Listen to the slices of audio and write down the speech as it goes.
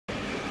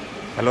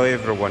Hello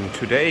everyone,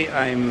 today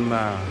I'm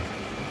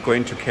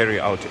going to carry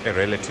out a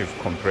relative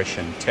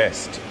compression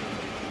test,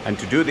 and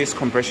to do this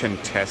compression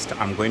test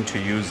I'm going to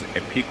use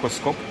a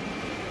picoscope.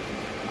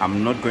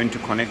 I'm not going to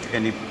connect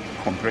any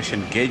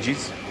compression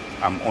gauges,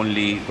 I'm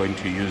only going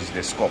to use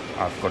the scope.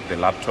 I've got the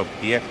laptop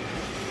here,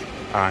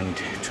 and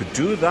to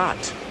do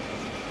that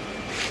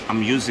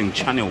I'm using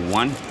channel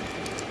 1.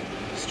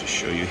 Just to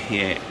show you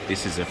here,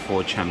 this is a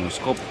 4-channel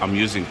scope. I'm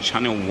using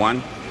channel 1.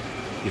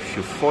 If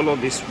you follow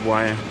this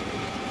wire,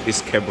 this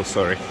cable,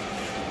 sorry,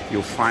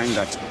 you'll find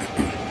that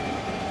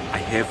I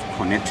have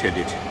connected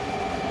it,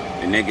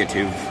 the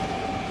negative,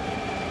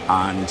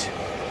 and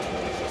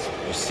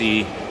you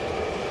see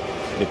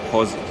the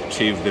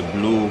positive, the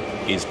blue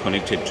is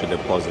connected to the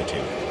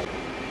positive.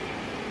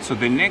 So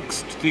the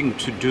next thing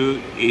to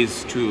do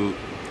is to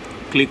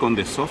click on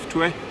the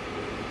software,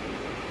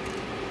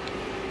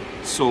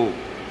 so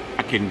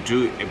I can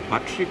do a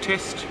battery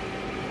test,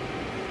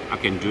 I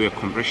can do a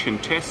compression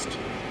test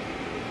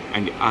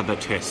and other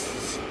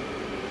tests.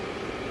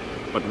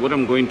 But what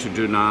I'm going to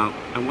do now,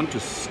 I want to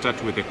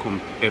start with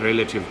a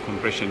relative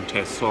compression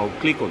test. So I'll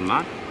click on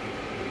that.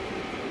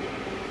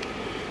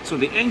 So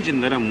the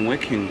engine that I'm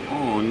working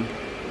on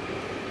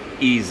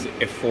is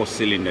a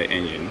 4-cylinder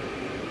engine,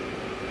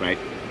 right?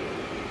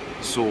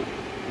 So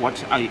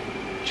what I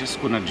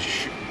just gonna do,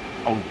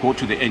 I'll go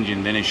to the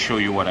engine, then I show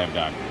you what I've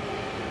done.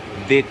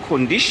 The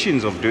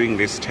conditions of doing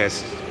this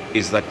test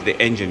is that the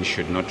engine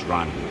should not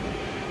run.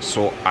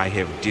 So I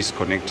have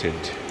disconnected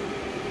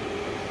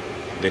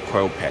the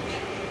coil pack,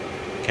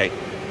 okay?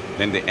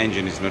 Then the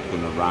engine is not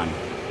going to run.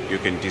 You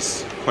can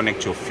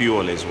disconnect your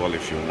fuel as well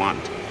if you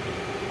want.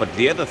 But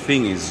the other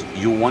thing is,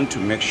 you want to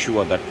make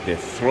sure that the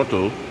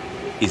throttle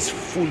is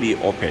fully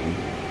open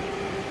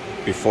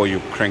before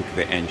you crank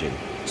the engine.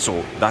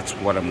 So that's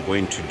what I'm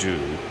going to do.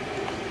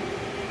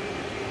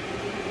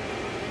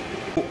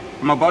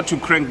 I'm about to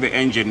crank the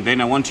engine,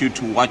 then I want you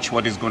to watch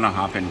what is going to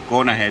happen. Go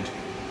on ahead.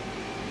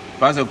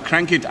 But I'll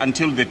crank it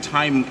until the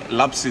time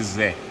lapse is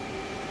there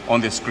on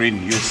the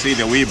screen. You'll see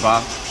the wheel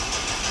bar.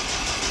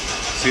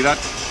 See that?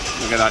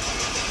 Look at that.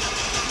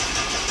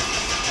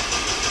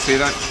 See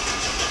that?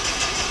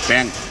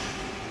 Bang.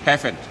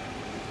 Perfect.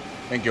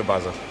 Thank you,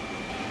 Baza.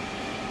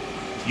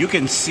 You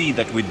can see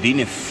that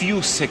within a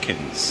few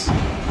seconds,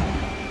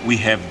 we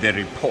have the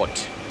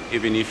report.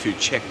 Even if you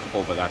check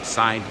over that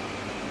side,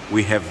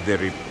 we have the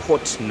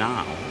report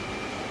now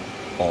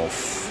of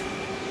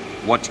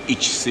what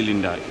each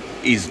cylinder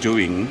is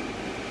doing.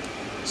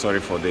 Sorry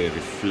for the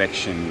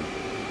reflection.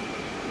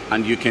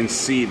 And you can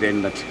see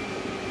then that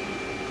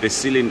the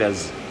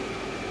cylinders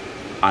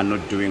are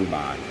not doing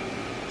bad.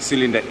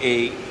 Cylinder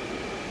A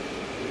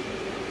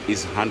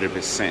is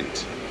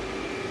 100%.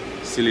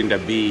 Cylinder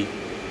B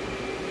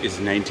is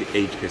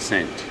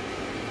 98%.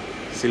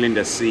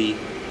 Cylinder C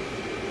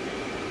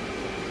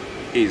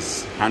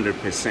is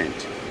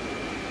 100%.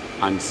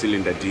 And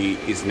cylinder D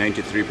is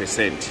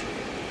 93%.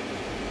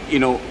 You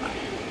know,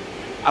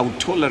 I would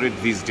tolerate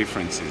these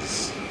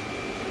differences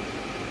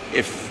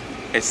if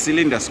a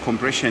cylinder's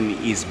compression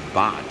is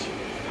bad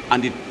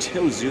and it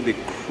tells you the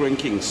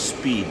cranking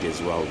speed as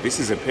well. This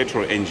is a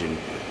petrol engine,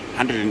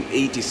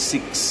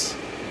 186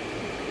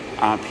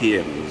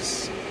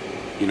 RPMs,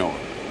 you know,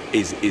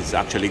 is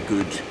actually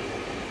good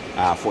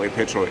for a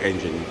petrol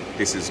engine.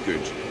 This is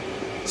good.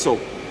 So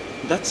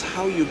that's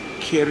how you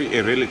carry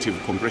a relative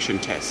compression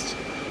test.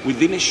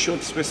 Within a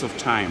short space of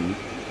time,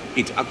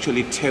 it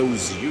actually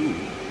tells you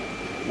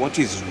what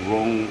is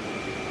wrong.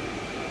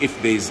 If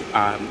there's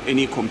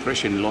any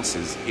compression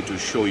losses, it will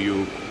show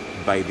you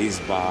by this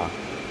bar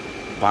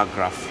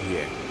graph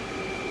here.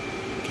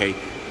 Okay,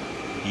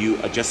 you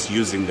are just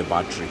using the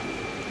battery,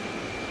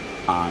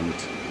 and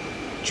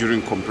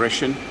during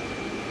compression,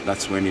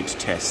 that's when it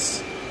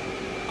tests,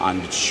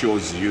 and it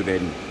shows you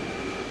then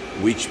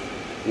which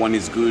one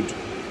is good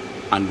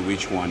and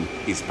which one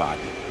is bad.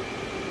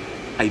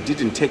 I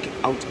didn't take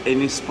out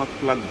any spark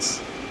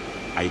plugs,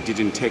 I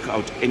didn't take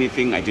out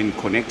anything, I didn't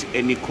connect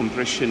any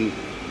compression,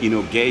 you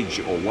know, gauge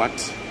or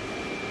what.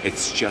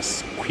 It's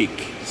just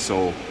quick.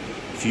 So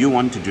if you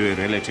want to do a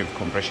relative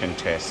compression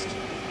test,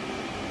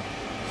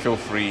 feel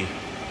free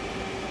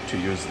to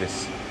use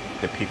this,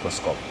 the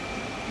picoscope.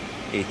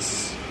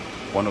 It's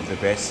one of the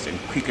best and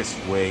quickest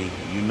way.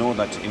 You know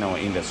that in our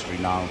industry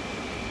now,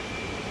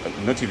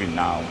 not even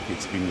now,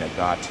 it's been like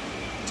that.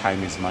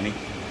 Time is money.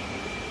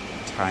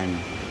 Time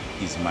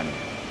is money.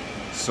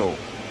 So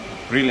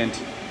brilliant.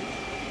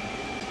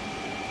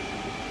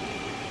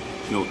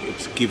 You know,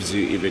 it gives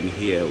you even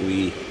here,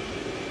 we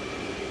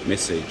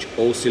message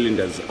all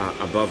cylinders are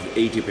above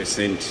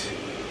 80%.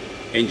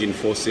 Engine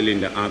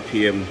 4-cylinder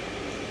RPM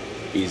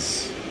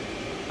is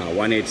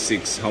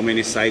 186. How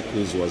many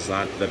cycles was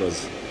that? That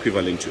was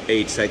equivalent to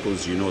 8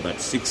 cycles. You know that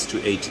 6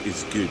 to 8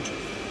 is good.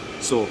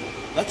 So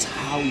that's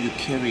how you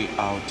carry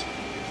out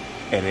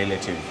a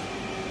relative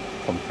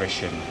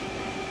compression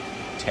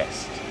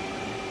test.